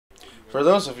For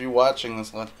those of you watching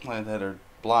this Let's Play that are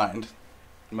blind,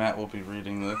 Matt will be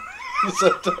reading the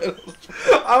subtitles.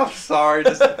 I'm sorry,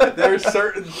 just there's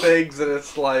certain things that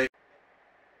it's like.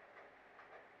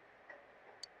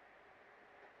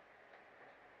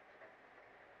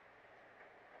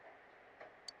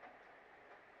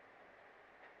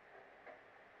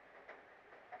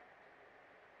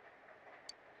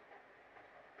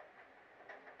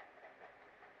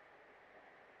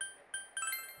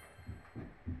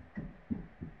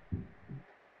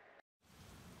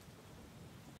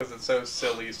 Because it's so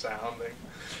silly sounding.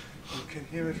 You can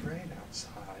hear it rain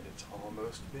outside. It's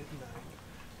almost midnight.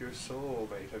 Your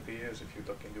soulmate appears if you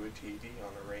look into a TV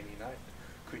on a rainy night.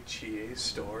 Could Chie's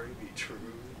story be true?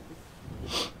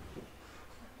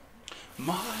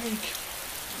 Mike!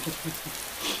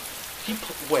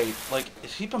 Wait, like,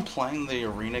 has he been playing the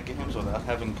arena games without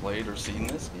having played or seen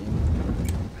this game?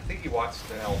 I think he watched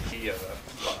an LP of it,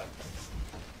 but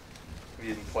he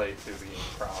didn't play through the game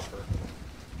proper.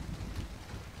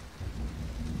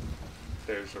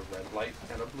 There's a red light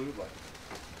and a blue light.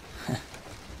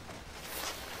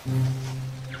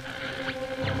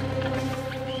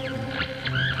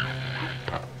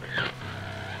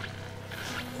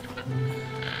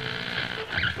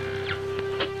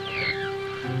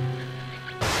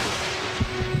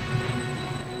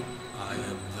 I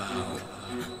am thou.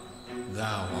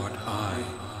 Thou art I.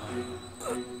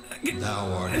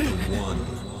 Thou art the one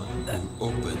who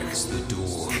opens the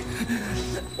door.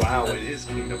 Wow, it is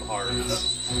Kingdom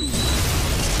Hearts.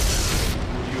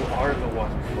 You are the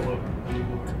one who will open the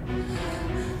door.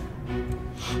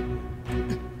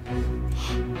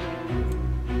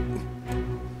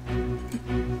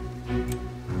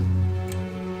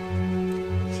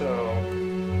 So,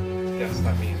 yes,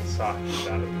 that means Saki's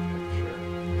out of the picture.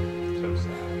 So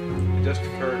sad. It just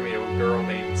occurred to me a girl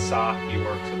named Saki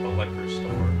works at the liquor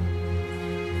store.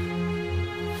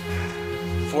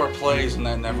 4 plays and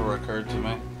that never occurred to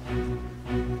me.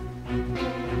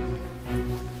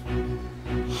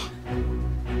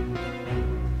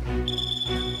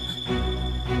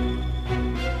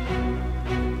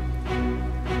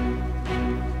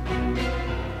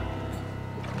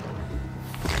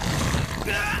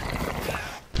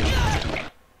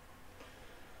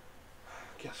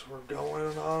 Guess we're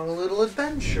going on a little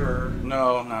adventure.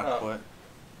 No, not quite.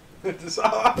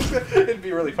 It'd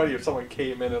be really funny if someone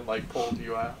came in and like pulled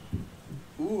you out.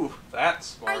 Ooh, that's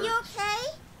smart. Are you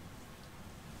okay?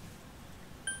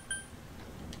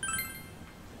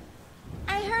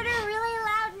 I heard a really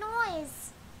loud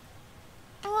noise.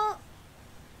 Well,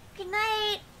 good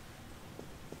night.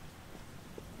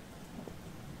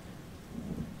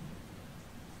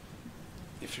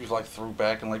 If you like threw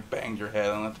back and like banged your head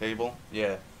on the table,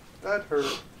 yeah. That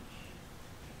hurt.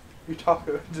 You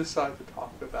decide to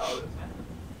talk about it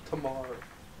tomorrow.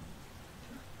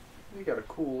 You got a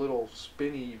cool little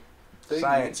spinny thing.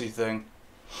 Sciencey thing.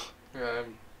 Yeah.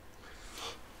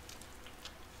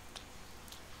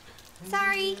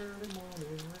 Sorry.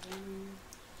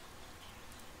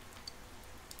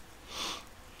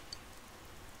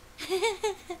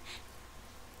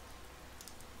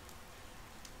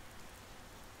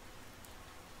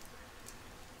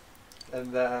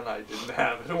 And then I didn't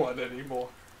have one anymore.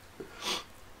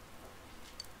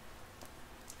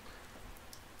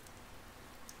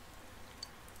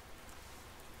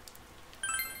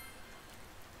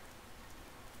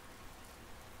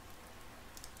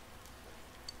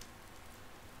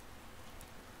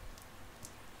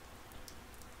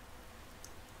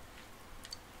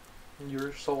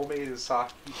 Your soulmate is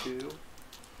Saki too?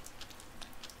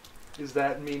 Is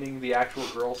that meaning the actual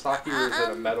girl Saki, or is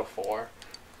it a metaphor?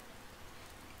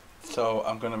 So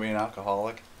I'm gonna be an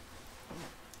alcoholic.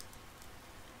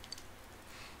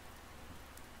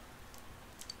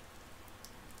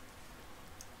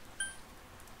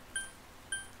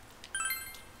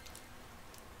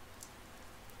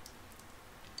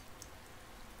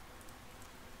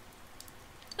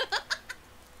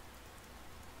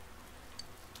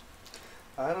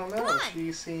 I don't know.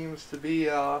 She seems to be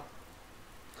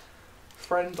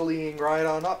friendlying right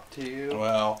on up to you.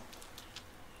 Well,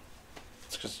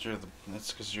 it's because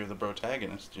you're the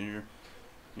protagonist. He.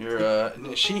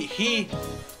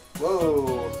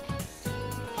 Whoa.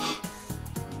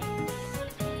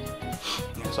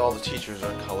 Yes, all the teachers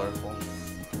are colorful.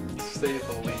 To say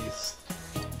the least.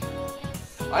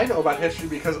 I know about history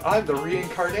because I'm the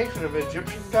reincarnation of an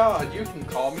Egyptian god. You can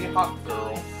call me Hot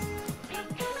Girl.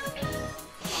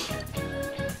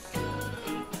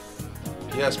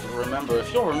 Yes, but remember,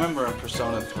 if you'll remember in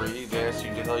Persona 3, they asked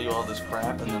you to tell you all this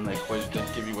crap and then they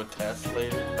give you a test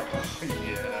later.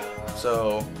 Yeah.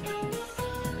 So,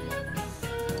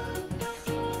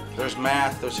 There's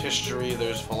math, there's history,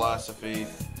 there's philosophy,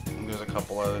 and there's a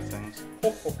couple other things.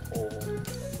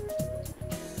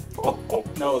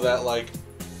 No, that like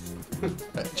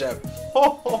that Jeff.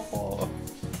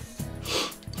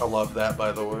 I love that,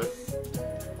 by the way.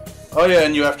 Oh yeah,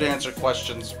 and you have to answer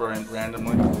questions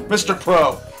randomly. Mr.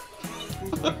 Pro.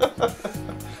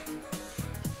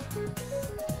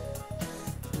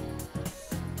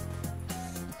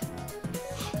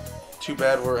 Too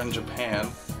bad we're in Japan,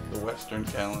 the Western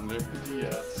calendar.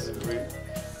 Yes. In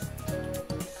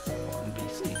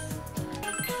BC.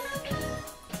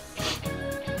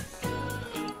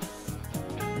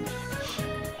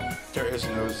 There is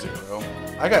no 0.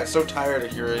 I got so tired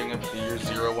of hearing of the year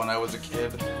 0 when I was a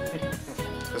kid.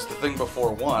 It's the thing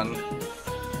before 1.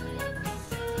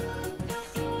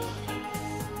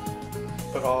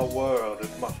 But our world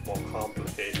is much more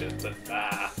complicated than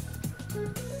math.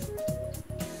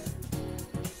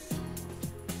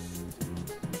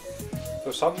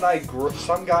 So some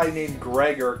guy named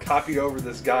Gregor copied over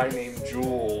this guy named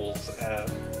Jules,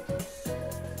 and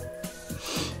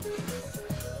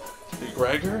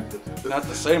Gregor? Not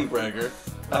the same Gregor.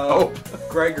 I hope.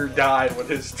 Gregor died when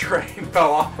his train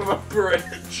fell off of a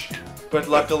bridge. But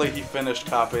luckily he finished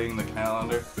copying the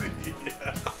calendar.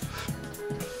 Yeah.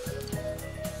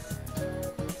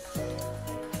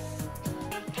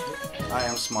 I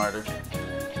am smarter.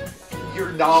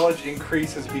 Your knowledge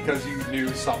increases because you knew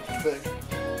something.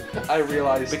 I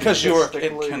realized Because you were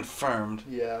statistically- confirmed.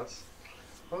 Yes.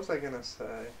 What was I gonna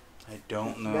say? I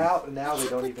don't know. Now they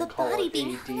don't even call body it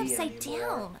being AD hung upside anymore.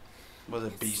 down? Was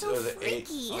it BC? so Was it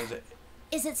freaky. Was it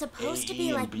Is it supposed to AE be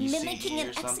and like BCE mimicking an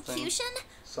or something? execution?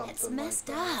 Something It's like messed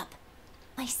that. up.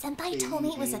 My senpai told me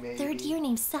it was a maybe. third year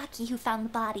named Saki who found the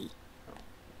body.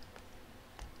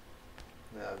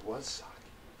 Yeah, it was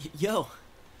Saki. Yo,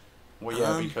 Well, yeah,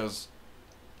 Um, because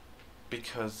it's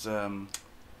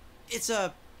it's not really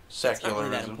that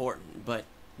secularism. important, but,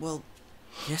 well,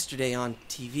 yesterday on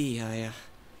TV,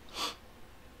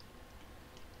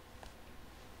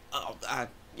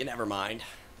 you never mind.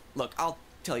 Look, I'll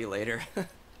tell you later.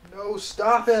 No,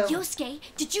 stop him! Yosuke,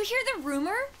 did you hear the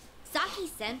rumor? Saki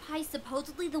Senpai's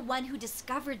supposedly the one who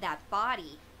discovered that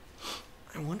body.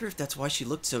 I wonder if that's why she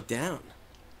looked so down.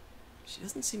 She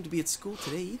doesn't seem to be at school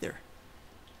today either.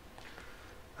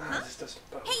 This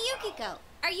doesn't bode Hey well. Yukiko,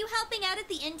 are you helping out at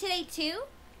the inn today too?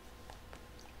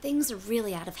 Things are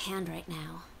really out of hand right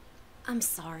now. I'm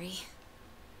sorry.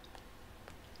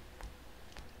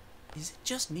 Is it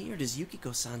just me, or does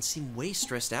Yukiko-san seem way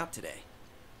stressed out today?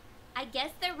 I guess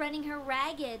they're running her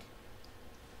ragged.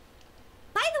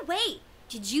 By the way,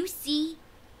 did you see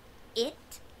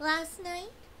it last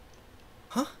night?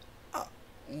 Huh?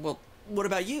 Well, what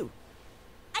about you?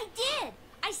 I did!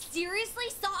 I seriously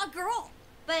saw a girl!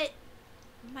 But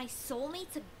my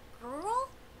soulmate's a girl?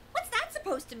 What's that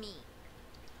supposed to mean?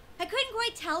 I couldn't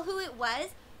quite tell who it was,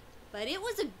 but it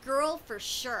was a girl for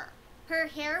sure. Her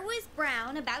hair was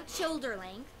brown, about shoulder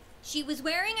length. She was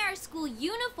wearing our school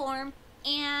uniform,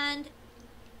 and...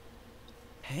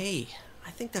 Hey,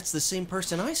 I think that's the same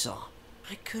person I saw.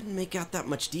 I couldn't make out that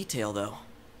much detail, though.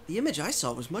 The image I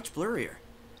saw was much blurrier.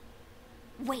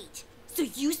 Wait, so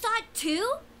you saw it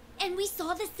too? And we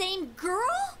saw the same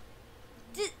girl?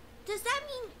 Does that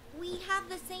mean we have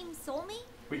the same soulmate?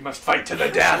 We must fight to the How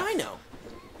did death! I know?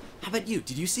 How about you?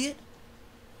 Did you see it?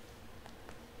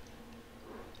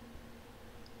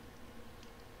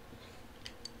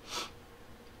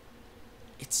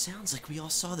 It sounds like we all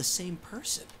saw the same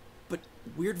person. But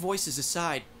weird voices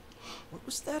aside, what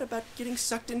was that about getting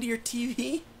sucked into your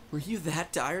TV? Were you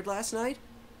that tired last night?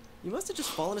 You must have just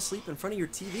fallen asleep in front of your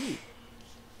TV.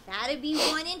 That'd be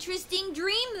one interesting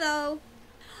dream, though.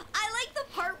 I like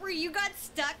the part where you got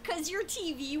stuck because your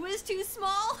TV was too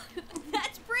small.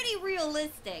 That's pretty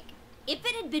realistic. If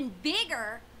it had been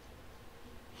bigger...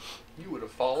 You would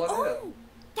have fallen Oh,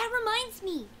 that reminds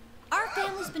me. Our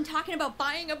family's been talking about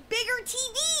buying a bigger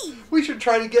TV. in. We should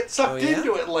try to get sucked Oh, yeah?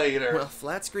 into it later. Well,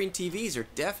 flat screen TVs are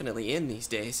definitely in these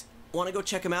days. Want to go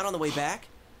check them out on the way back?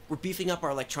 We're beefing up our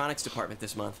electronics department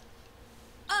this month.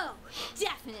 Oh,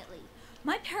 definitely.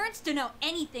 My parents don't know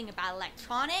anything about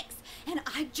electronics, and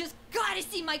I've just gotta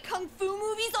see my kung fu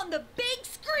movies on the big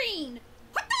screen.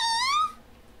 What the?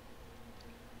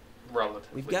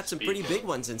 Relatively We've got some pretty speaking. big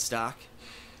ones in stock.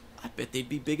 I bet they'd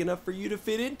be big enough for you to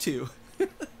fit into.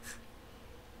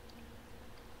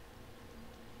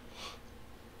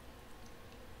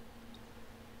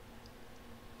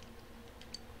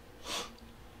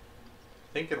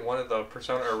 I think in one of the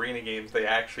Persona Arena games, they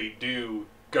actually do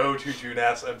go to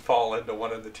Junes and fall into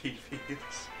one of the TVs.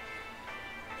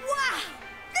 Wow,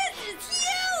 this is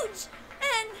huge!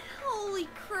 And holy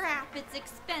crap, it's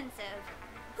expensive.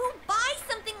 Who buys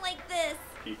something like this?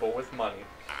 People with money.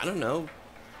 I don't know.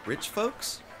 Rich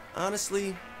folks?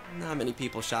 Honestly, not many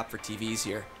people shop for TVs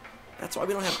here. That's why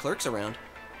we don't have clerks around.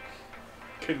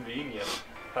 Convenient.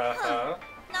 Huh.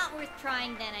 Not worth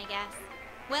trying then, I guess.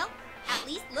 Well, at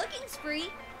least looking's free.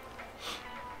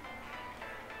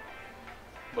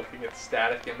 Looking at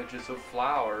static images of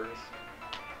flowers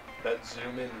that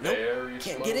zoom in very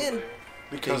can't slowly. get in.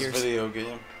 Because Figures. video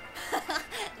game.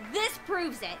 This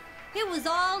proves it. It was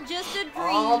all just a dream.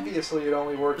 Obviously, it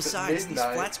only works Besides, at these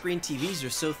midnight. flat screen TVs are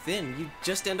so thin, you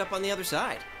just end up on the other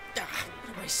side.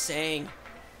 What am I saying?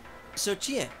 So,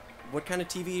 Chia, what kind of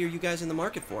TV are you guys in the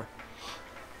market for?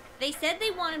 They said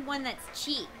they wanted one that's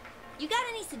cheap. You got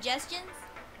any suggestions?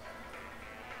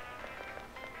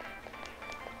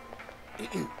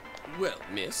 Well,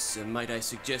 miss, might I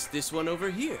suggest this one over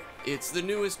here? It's the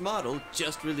newest model,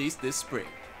 just released this spring.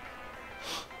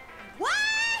 What?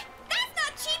 That's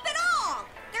not cheap at all!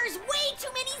 There's way too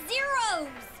many zeros!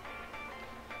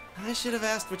 I should have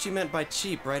asked what you meant by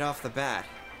cheap right off the bat.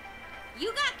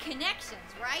 You got connections,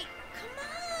 right?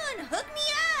 Come on, hook me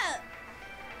up!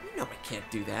 You know I can't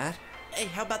do that. Hey,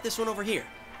 how about this one over here?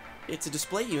 It's a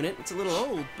display unit, it's a little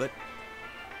old, but...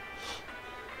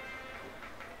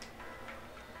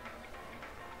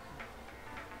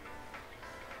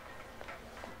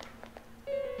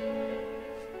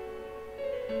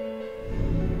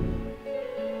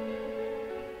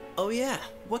 Oh yeah,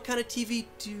 what kind of TV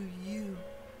do you...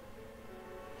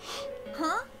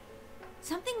 Huh?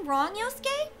 Something wrong,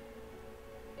 Yosuke?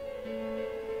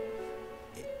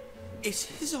 Is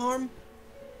his arm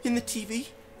in the TV?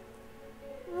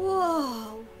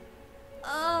 Whoa.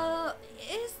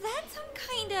 Is that some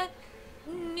kind of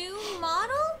new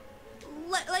model?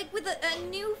 Like with a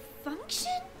new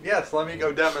function? Yes, let me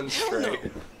go demonstrate.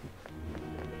 Hell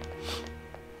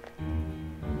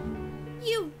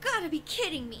You gotta be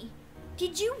kidding me.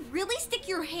 Did you really stick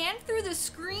your hand through the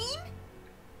screen?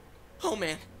 Oh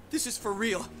man, this is for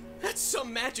real. That's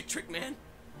some magic trick, man.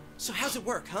 So how's it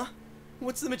work, huh?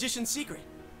 What's the magician's secret?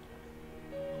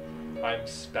 I'm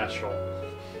special.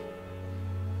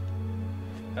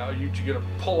 Now you gonna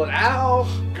pull it out,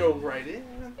 go right in.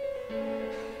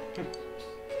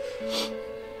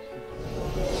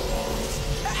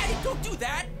 Hey, don't do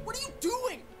that! What are you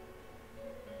doing?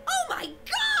 Oh my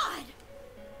god!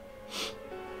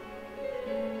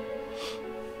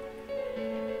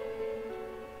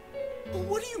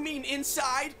 What do you mean,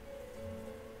 inside?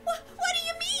 What do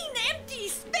you mean, empty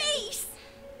space?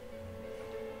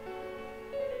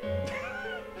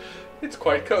 It's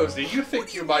quite cozy. You What think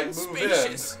do you mean might move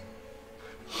spacious?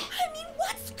 I mean,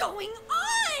 what's going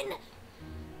on?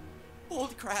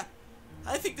 Holy crap.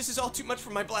 I think this is all too much for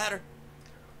my bladder.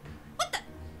 What the?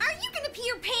 Are you gonna pee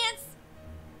your pants?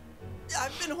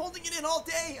 I've been holding it in all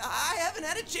day. I haven't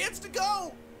had a chance to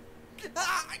go.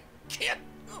 I can't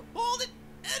hold it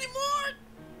anymore.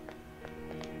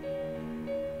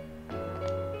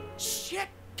 Shit,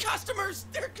 customers,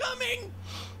 they're coming.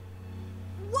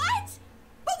 What?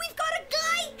 But we've got a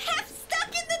guy half stuck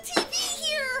in the TV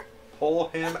here. in. Pull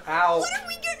him out. What are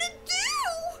we gonna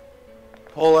do?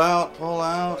 Pull out, pull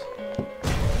out.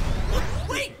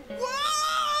 Wait,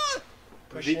 whoa!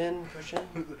 Push in, push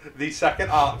in. The second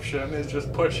option is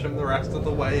just push him the rest of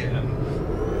the way in.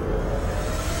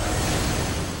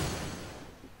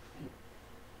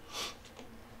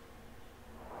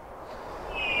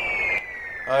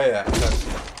 Oh yeah, that's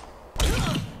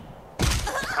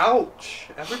Ouch!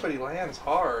 Everybody lands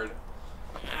hard.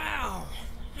 Ow!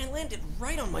 I landed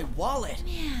right on my wallet.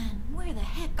 Man, where the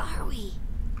heck are we?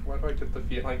 Why do I get the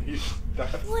feeling that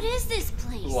What is this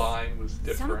place? line was Some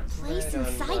different? place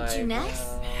inside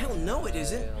Juness? Hell no, it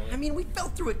isn't. I mean, we fell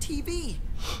through a TV.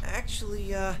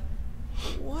 Actually,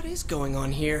 what is going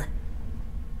on here?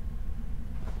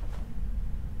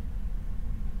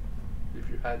 If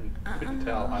you couldn't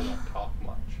tell, I don't talk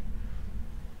much.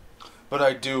 But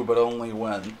I do, but only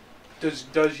when.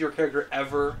 Does your character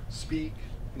ever speak?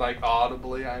 Like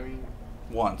audibly, I mean?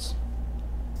 Once.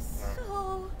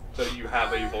 So you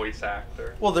have a voice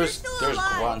actor. Well, there's still there's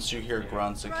alive, grunts. You hear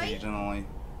grunts right? occasionally.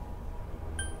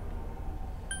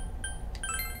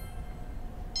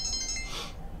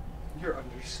 You're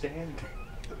understanding.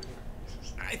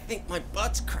 I think my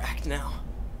butt's cracked now.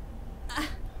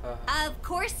 Of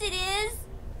course it is.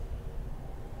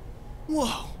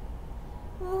 Whoa!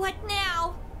 What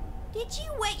now? Did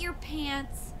you wet your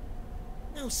pants?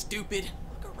 No, stupid.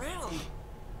 Look around.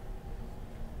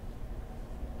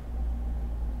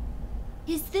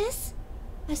 Is this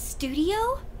a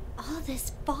studio? All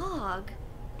this fog.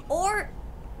 Or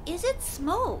is it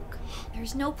smoke?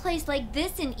 There's no place like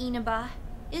this in Inaba.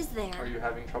 is there? Are you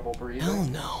having trouble breathing? Hell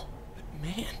no. But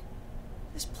man,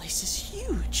 this place is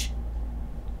huge.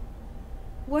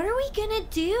 What are we gonna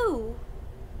do?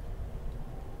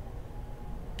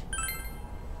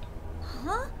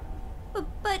 Huh?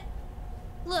 But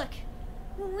look,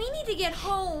 we need to get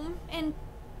home and...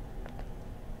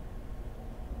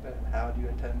 And how do you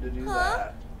intend to do Huh?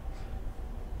 that?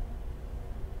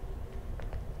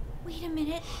 Wait a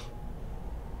minute.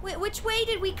 Which way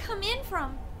did we come in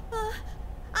from?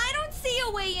 I don't see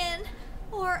a way in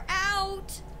or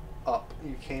out. Up.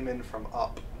 You came in from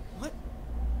up. What?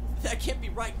 That can't be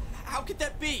right. How could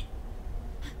that be?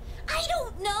 I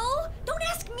don't know. Don't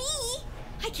ask me.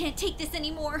 I can't take this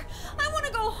anymore. I want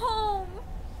to go home.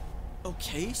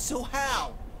 Okay, so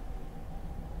how?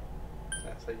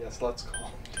 I say yes, let's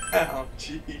calm down.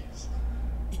 Jeez.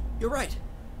 You're right.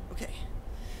 Okay.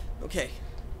 Okay.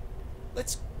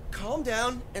 Let's calm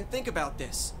down and think about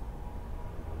this.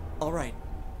 All right.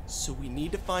 So we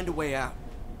need to find a way out.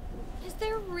 Is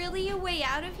there really a way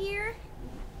out of here?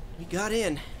 We got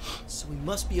in, so we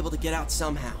must be able to get out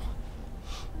somehow.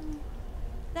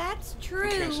 That's true.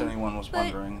 In case anyone was but-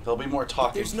 wondering, there'll be more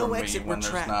talking There's from no me exit, we're when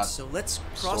there's trapped, not so let's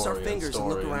cross our story fingers and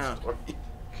look story around. story.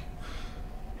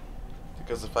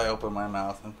 Because if I open my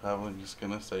mouth, I'm probably just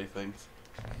gonna say things.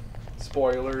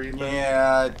 Spoilery.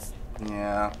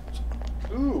 Yeah.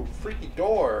 Ooh, freaky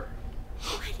door.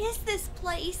 What is this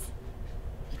place?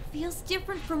 It feels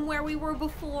different from where we were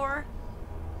before.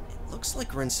 Looks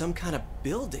like we're in some kind of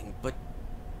building, but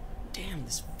damn,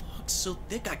 this fog's so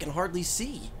thick I can hardly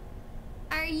see.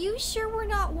 Are you sure we're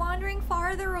not wandering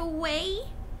farther away?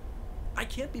 I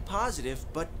can't be positive,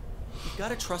 but we've got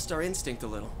to trust our instinct a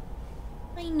little.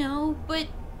 I know, but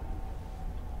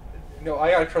No,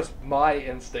 I gotta trust my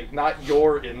instinct, not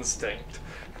your instinct.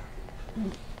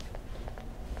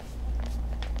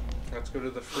 Let's go to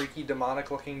the freaky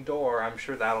demonic looking door. I'm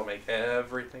sure that'll make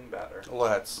everything better.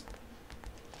 Let's.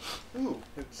 Ooh,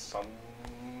 it's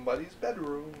somebody's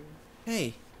bedroom.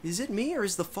 Hey, is it me or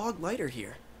is the fog lighter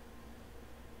here?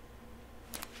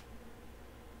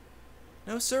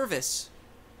 No service.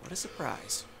 What a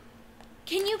surprise.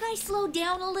 can you guys slow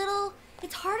down a little?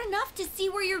 It's hard enough to see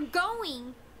where you're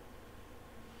going.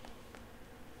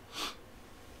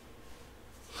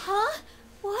 Huh?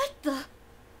 What the?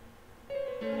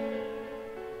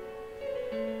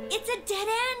 It's a dead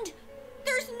end!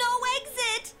 There's no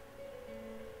exit!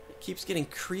 It keeps getting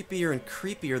creepier and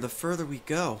creepier the further we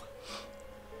go.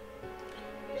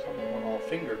 Someone went all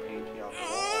finger painty on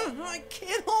the wall. I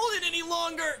can't hold it any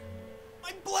longer!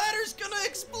 My bladder's gonna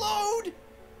explode!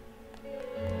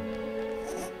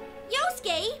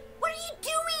 Yosuke, what are you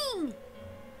doing?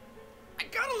 I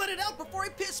gotta let it out before I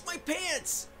piss my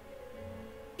pants!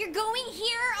 You're going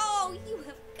here? Oh, you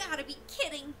have gotta be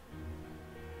kidding.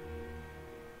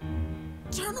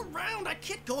 Turn around! I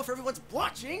can't go if everyone's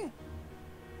watching!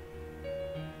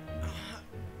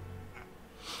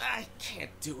 I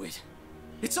can't do it.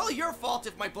 It's all your fault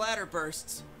if my bladder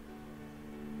bursts.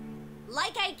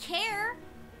 Like I care.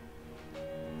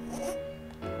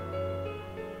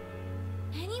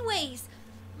 Anyways,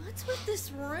 what's with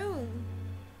this room?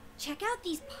 Check out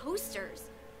these posters.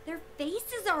 Their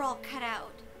faces are all cut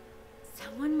out.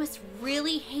 Someone must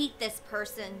really hate this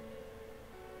person.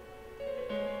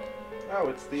 Oh,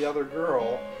 it's the other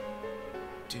girl.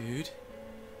 Dude,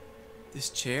 this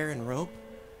chair and rope,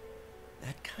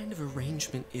 that kind of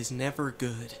arrangement is never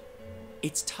good.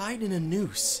 It's tied in a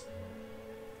noose.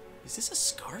 Is this a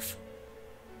scarf?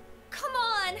 Come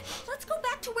on, let's go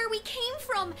back to where we came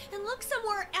from and look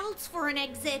somewhere else for an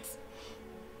exit.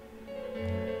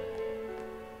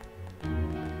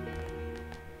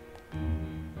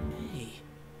 Hey,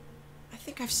 I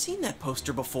think I've seen that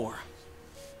poster before.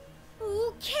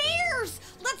 Who cares?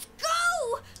 Let's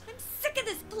go! I'm sick of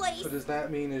this place. So does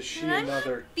that mean is she I'm not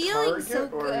another feeling target, so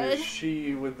or good. is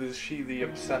she the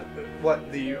upset?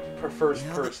 What the first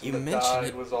Now that person you that mention died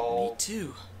it, was me all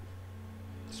too.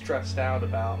 stressed out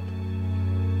about?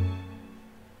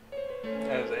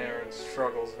 As Aaron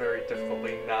struggles very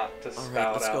difficultly not to All right,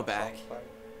 spout let's out go back. something.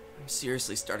 I'm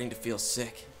seriously starting to feel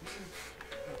sick.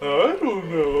 I don't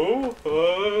know.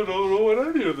 I don't know what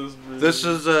any of this means. This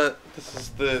is the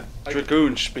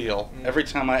Dragoon spiel. Every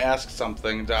time I ask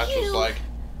something, Josh was Ew. like,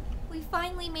 We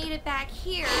finally made it back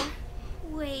here.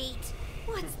 Wait,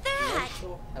 what's that?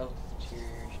 Mental health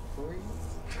cheers for you.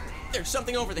 There's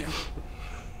something over there.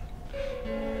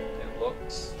 It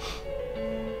looks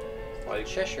like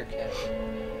Cheshire cat.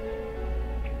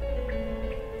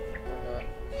 Or not.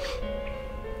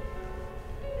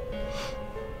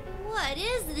 What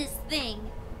is this thing?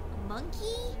 A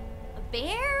monkey? A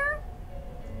bear?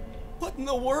 What in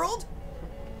the world?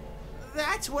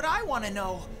 That's what I want to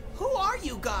know. Who are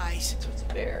you guys? So it's a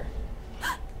bear.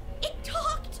 It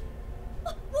talked!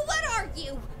 Well, what are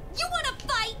you? You want to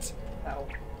fight? Ow.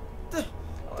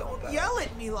 Don't yell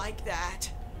at me like that.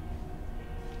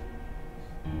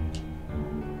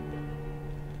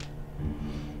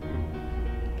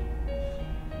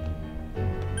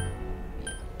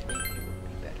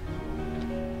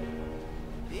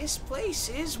 This place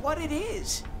is what it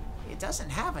is. It doesn't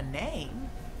have a name.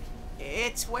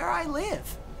 It's where I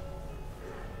live.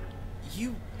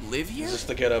 You live here? Just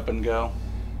to get up and go.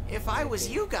 If I was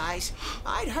you guys,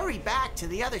 I'd hurry back to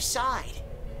the other side.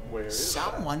 Where is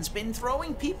Someone's been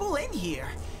throwing people in here.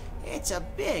 It's a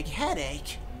big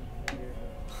headache.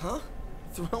 Huh?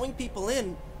 Throwing people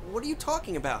in? What are you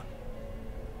talking about?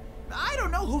 I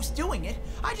don't know who's doing it.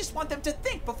 I just want them to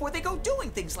think before they go doing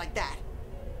things like that.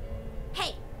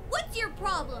 Hey, what's your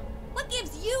problem? What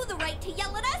gives you the right to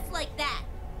yell at us like that?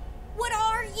 What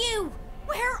are you?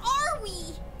 Where are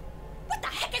we? What the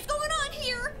heck is going on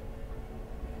here?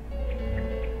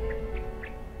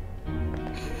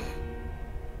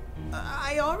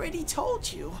 I already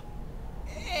told you.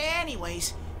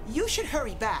 Anyways, you should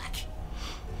hurry back.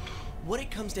 What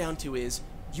it comes down to is,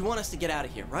 you want us to get out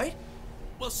of here, right?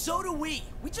 Well, so do we.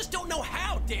 We just don't know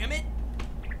how, damn it.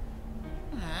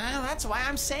 That's why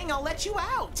I'm saying I'll let you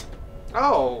out.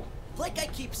 Oh. Like I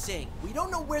keep saying, we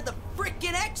don't know where the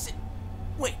frickin' exit.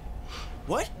 Wait,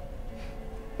 what?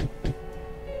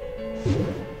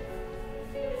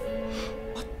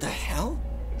 What the hell?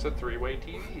 It's a three-way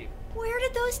TV. Where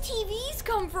did those TVs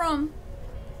come from?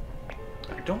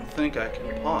 I don't think I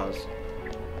can pause.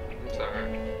 It's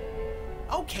alright.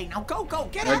 Okay, now go,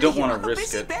 get I out don't of here. wanna I'm a risk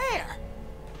busy it. bear.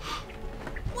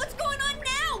 What's going on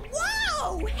now?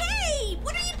 Whoa! Hey!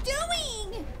 What are you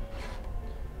doing?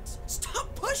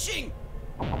 Stop pushing!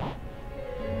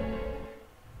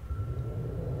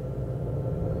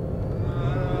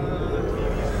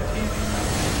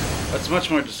 That's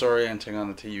much more disorienting on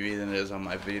the TV than it is on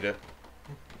my Vita.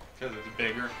 Because it's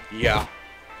bigger. Yeah.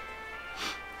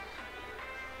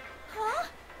 Huh?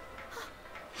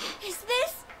 Is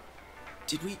this?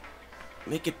 Did we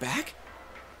make it back?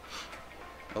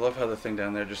 I love how the thing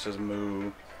down there just says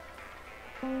moo.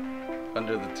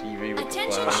 Under the TV with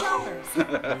Attention the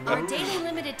shoppers! Our daily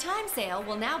limited time sale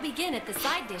will now begin at the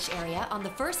side dish area on the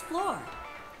first floor.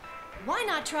 Why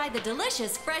not try the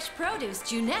delicious fresh produce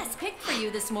Juness picked for you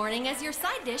this morning as your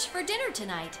side dish for dinner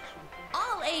tonight?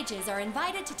 All ages are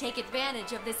invited to take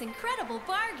advantage of this incredible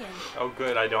bargain. Oh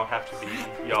good, I don't have to be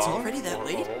young. It's already that or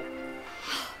late? old.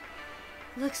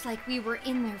 Looks like we were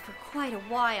in there for quite a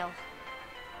while.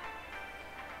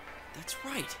 That's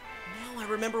right. Now I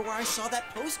remember where I saw that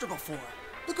poster before.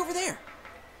 Look over there.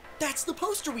 That's the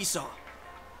poster we saw.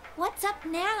 What's up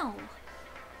now?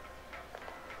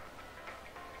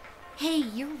 Hey,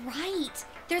 you're right.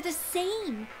 They're the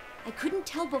same. I couldn't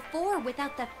tell before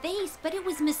without the face, but it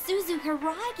was Misuzu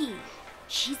Hiragi.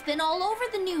 She's been all over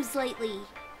the news lately.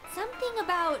 Something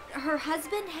about her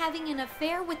husband having an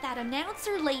affair with that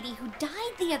announcer lady who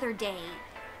died the other day.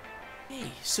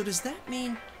 Hey, so does that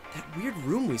mean that weird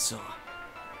room we saw?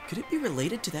 Could it be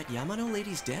related to that Yamano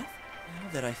lady's death? Now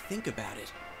that I think about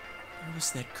it, there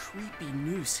was that creepy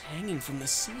noose hanging from the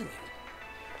ceiling.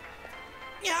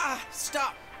 Yeah,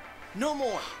 stop! No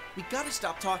more! We gotta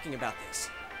stop talking about this.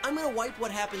 I'm gonna wipe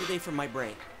what happened today from my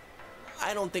brain.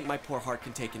 I don't think my poor heart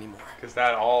can take anymore. Because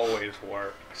that always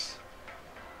works.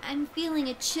 I'm feeling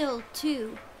a chill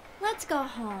too. Let's go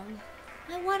home.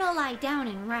 I want to lie down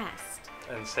and rest.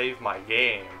 And save my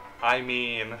game. I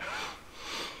mean...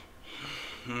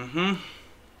 Mm-hmm.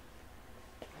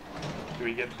 Do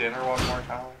we get dinner one more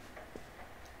time?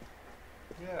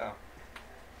 Yeah.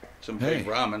 Some Hey, big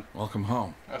ramen. welcome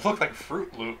home. It looked like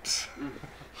Fruit Loops.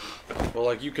 Well,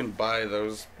 like, you can buy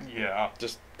those. Yeah.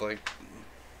 Just, like,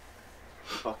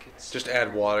 Buckets. just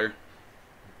add water.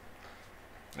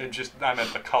 It just, I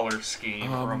meant the color scheme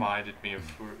reminded me of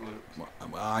Fruit Loops.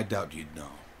 Well, I doubt you'd know.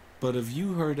 But have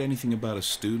you heard anything about a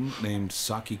student named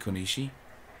Saki Konishi?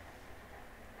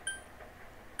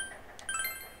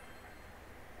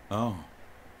 Oh,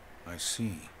 I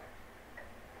see.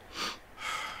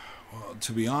 Well,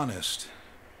 to be honest,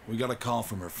 we got a call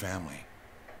from her family.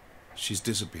 She's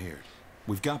disappeared.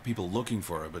 We've got people looking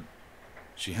for her, but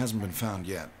she hasn't been found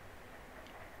yet.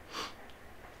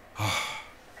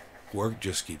 Work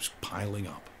just keeps piling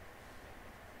up.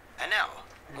 And now,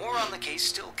 more on the case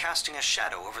still casting a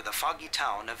shadow over the foggy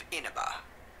town of Inaba.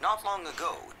 Not long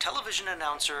ago, television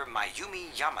announcer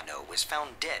Mayumi Yamano was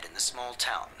found dead in the small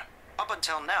town. Up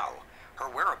until now, her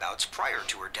whereabouts prior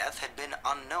to her death had been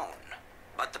unknown.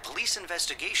 but the police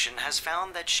investigation has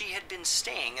found that she had been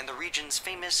staying in the region's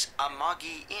famous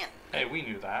Amagi Inn. Hey, we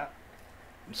knew that.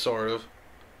 Sort of.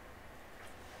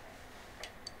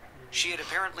 She had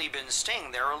apparently been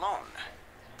staying there alone.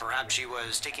 Perhaps she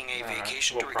was taking a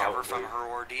vacation to recover from her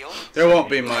ordeal. There won't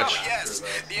be much. Oh, yes,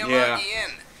 the Amagi Yeah.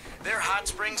 Inn. Their hot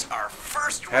springs are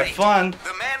first Have rate. fun.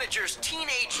 The manager's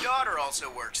teenage daughter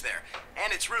also works there,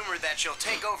 and it's rumored that she'll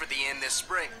take over the inn this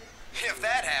spring. If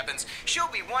that happens, she'll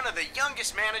be one of the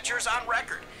youngest managers on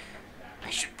record. I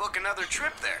should book another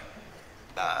trip there.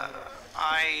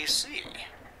 I see.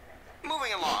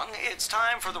 Moving along, it's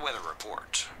time for the weather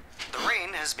report. The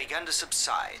rain has begun to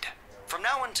subside. From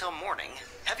now until morning,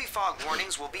 heavy fog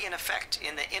warnings will be in effect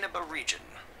in the Inaba region.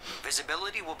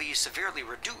 Visibility will be severely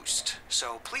reduced,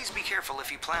 so please be careful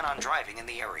if you plan on driving in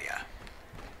the area.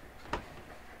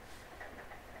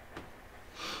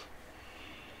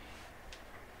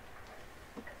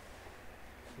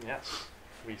 Yes,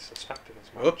 we suspected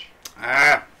as much. Oops.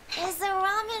 Ah. Is the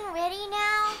ramen ready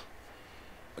now?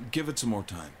 Give it some more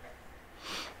time.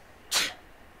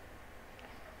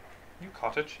 You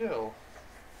caught a chill.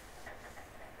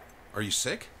 Are you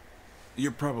sick?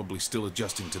 You're probably still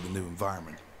adjusting to the new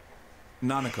environment.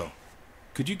 Nanako,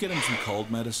 could you get him some cold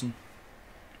medicine?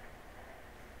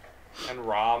 And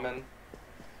ramen.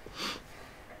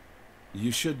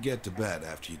 You should get to bed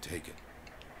after you take it.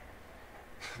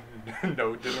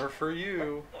 No dinner for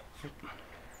you.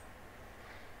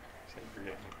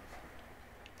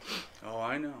 Oh,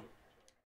 I know.